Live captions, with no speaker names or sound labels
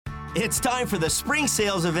It's time for the spring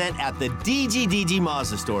sales event at the DGDG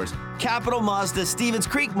Mazda stores. Capital Mazda, Stevens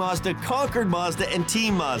Creek Mazda, Concord Mazda, and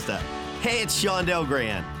Team Mazda. Hey, it's Shondell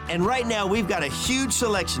Grand. And right now, we've got a huge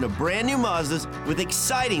selection of brand new Mazdas with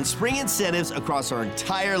exciting spring incentives across our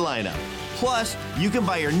entire lineup. Plus, you can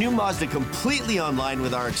buy your new Mazda completely online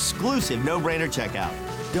with our exclusive no-brainer checkout.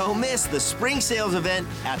 Don't miss the spring sales event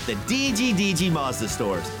at the DGDG Mazda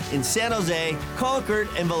stores in San Jose, Concord,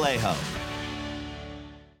 and Vallejo.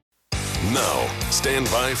 Now, stand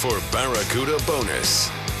by for Barracuda Bonus.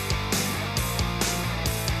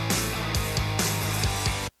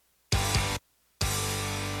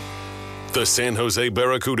 The San Jose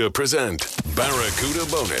Barracuda present Barracuda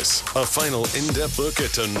Bonus, a final in-depth look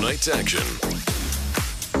at tonight's action.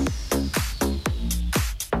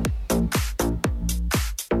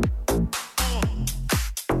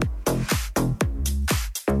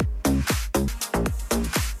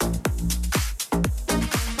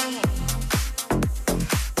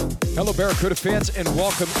 Hello, Barracuda fans, and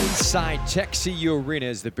welcome inside Tech CU Arena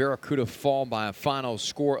as the Barracuda fall by a final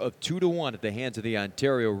score of 2-1 at the hands of the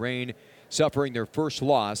Ontario Reign, suffering their first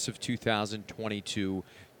loss of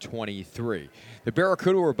 2022-23. The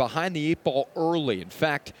Barracuda were behind the 8 ball early. In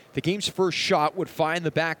fact, the game's first shot would find the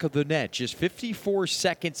back of the net just 54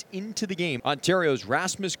 seconds into the game. Ontario's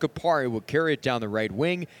Rasmus Kupari would carry it down the right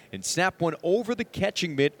wing and snap one over the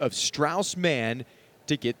catching mitt of Strauss Mann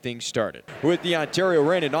to get things started. With the Ontario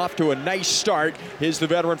Reign and off to a nice start, here's the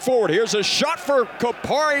veteran forward. Here's a shot for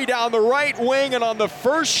Kupari down the right wing, and on the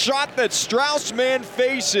first shot that Strauss Mann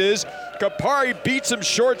faces, Kupari beats him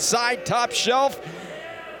short side, top shelf,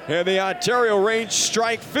 and the Ontario Reign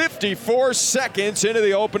strike 54 seconds into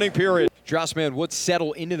the opening period. Strauss Mann would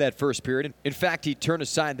settle into that first period. In fact, he turned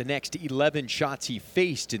aside the next 11 shots he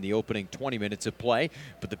faced in the opening 20 minutes of play,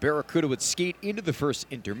 but the Barracuda would skate into the first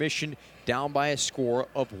intermission down by a score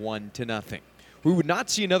of 1-0. We would not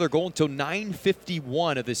see another goal until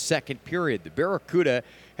 9:51 of the second period. The Barracuda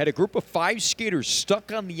had a group of 5 skaters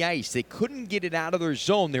stuck on the ice. They couldn't get it out of their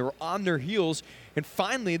zone. They were on their heels, and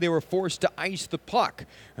finally they were forced to ice the puck.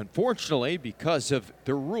 Unfortunately, because of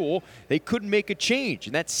the rule, they couldn't make a change,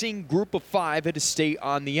 and that same group of 5 had to stay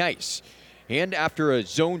on the ice. And after a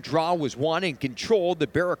zone draw was won and controlled, the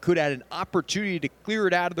Barracuda had an opportunity to clear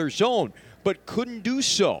it out of their zone, but couldn't do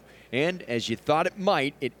so. And as you thought it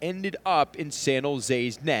might, it ended up in San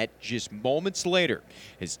Jose's net just moments later,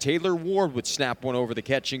 as Taylor Ward would snap one over the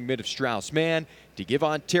catching mitt of Strauss Mann to give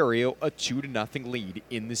Ontario a 2-0 lead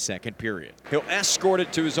in the second period. He'll escort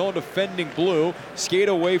it to his own defending blue, skate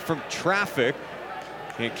away from traffic,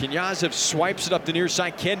 and Knyazhov swipes it up the near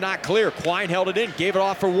side, cannot clear. Quine held it in, gave it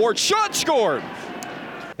off for Ward, shot scored!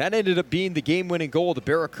 That ended up being the game-winning goal. The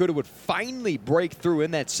Barracuda would finally break through in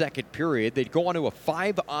that second period. They'd go on to a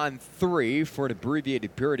 5-on-3 for an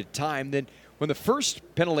abbreviated period of time. Then when the first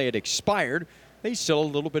penalty had expired, they still had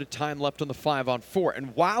a little bit of time left on the 5-on-4.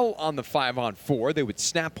 And while on the 5-on-4, they would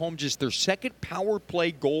snap home just their second power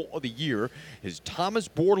play goal of the year, as Thomas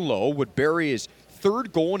Bordeleau would bury his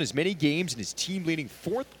third goal in as many games and his team leading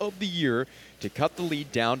 4th of the year to cut the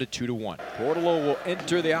lead down to 2-1. Bordeleau will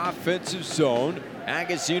enter the offensive zone.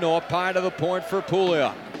 Agazino up high to the point for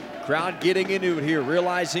Pouliot. Crowd getting into it here,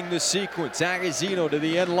 realizing the sequence. Agazino to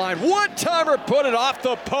the end line. One-timer put it off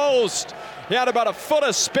the post. He had about a foot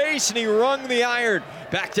of space and he wrung the iron.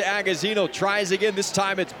 Back to Agazino, tries again. This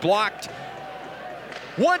time it's blocked.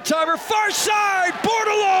 One-timer, far side.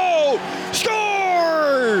 Bordeleau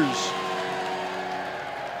scores!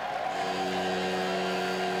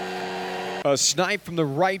 A snipe from the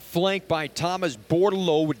right flank by Thomas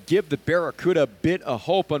Bordeleau would give the Barracuda a bit of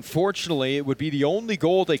hope. Unfortunately, it would be the only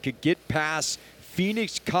goal they could get past.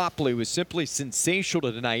 Phoenix Copley was simply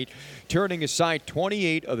sensational tonight, turning aside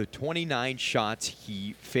 28 of the 29 shots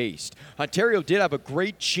he faced. Ontario did have a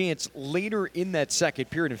great chance later in that second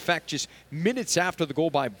period. In fact, just minutes after the goal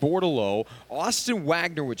by Bordeleau, Austin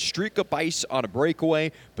Wagner would streak up ice on a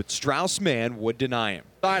breakaway, but Strauss Mann would deny him.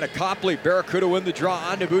 Side of Copley, Barracuda win the draw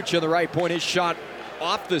on Nabucci on the right point. His shot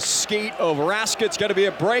off the skate of Raska. It's going to be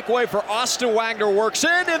a breakaway for Austin Wagner. Works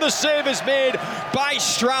in, and the save is made by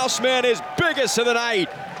Strauss Mann, his biggest of the night.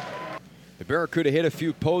 The Barracuda hit a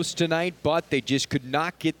few posts tonight, but they just could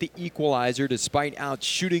not get the equalizer despite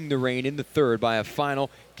outshooting the Reign in the third by a final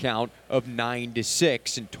count of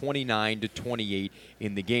 9-6 and 29-28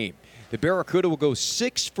 in the game. The Barracuda will go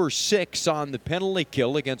 6 for 6 on the penalty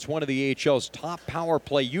kill against one of the AHL's top power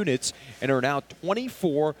play units and are now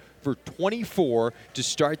 24 for 24 to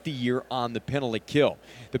start the year on the penalty kill.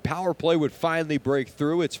 The power play would finally break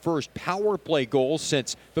through its first power play goal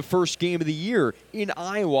since the first game of the year in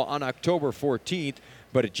Iowa on October 14th.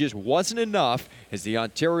 but it just wasn't enough as the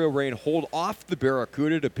Ontario Reign hold off the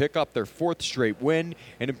Barracuda to pick up their 4th straight win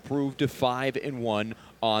and improve to 5-1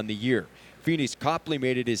 on the year. Phoenix Copley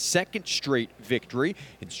made it his 2nd straight victory,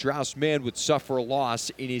 and Strauss Mann would suffer a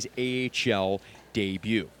loss in his AHL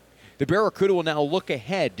debut. The Barracuda will now look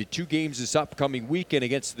ahead to 2 games this upcoming weekend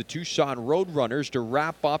against the Tucson Roadrunners to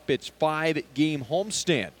wrap up its 5-game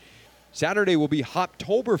homestand. Saturday will be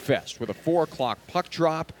Hoptoberfest with a 4 o'clock puck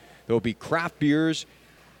drop. There will be craft beers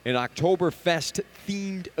and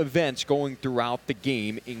Oktoberfest-themed events going throughout the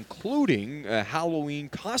game, including a Halloween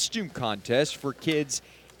costume contest for kids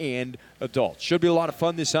and adults. Should be a lot of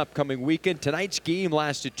fun this upcoming weekend. Tonight's game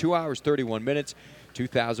lasted 2 hours, 31 minutes.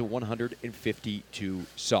 2,152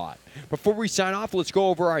 saw it. Before we sign off, let's go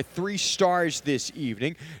over our 3 stars this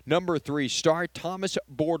evening. Number 3 star, Thomas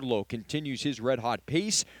Bordeleau continues his red-hot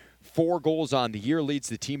pace. 4 goals on the year, leads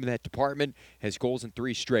the team in that department, has goals in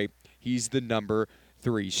 3 straight. He's the number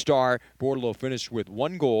 3 star. Bordeleau finished with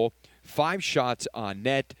 1 goal, 5 shots on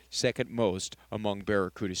net, 2nd most among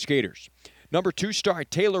Barracuda skaters. Number 2 star,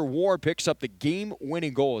 Taylor Ward picks up the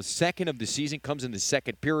game-winning goal. His 2nd of the season, comes in the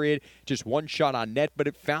 2nd period. Just 1 shot on net, but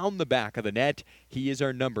it found the back of the net. He is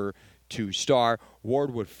our number 2 star.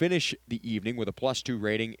 Ward would finish the evening with a +2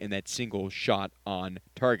 rating in that single shot on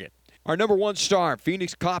target. Our number 1 star,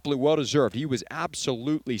 Phoenix Copley, well-deserved. He was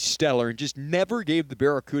absolutely stellar and just never gave the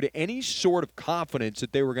Barracuda any sort of confidence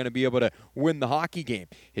that they were going to be able to win the hockey game.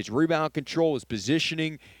 His rebound control, his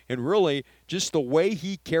positioning, and really just the way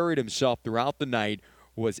he carried himself throughout the night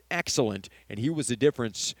was excellent, and he was the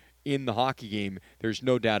difference in the hockey game. There's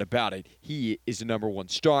no doubt about it. He is the number 1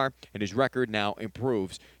 star, and his record now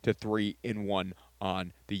improves to 3-1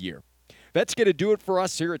 on the year. That's going to do it for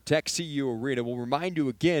us here at Tech CU Arena. We'll remind you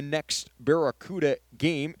again, next Barracuda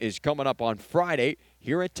game is coming up on Friday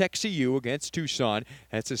here at Tech CU against Tucson.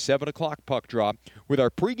 That's a 7 o'clock puck drop with our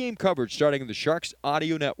pregame coverage starting in the Sharks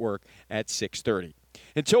Audio Network at 6:30.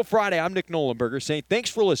 Until Friday, I'm Nick Nolenberger saying thanks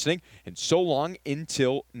for listening and so long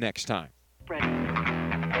until next time.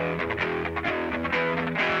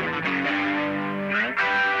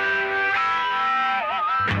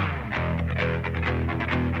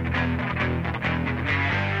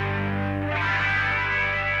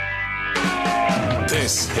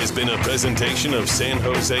 This has been a presentation of San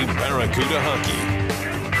Jose Barracuda Hockey.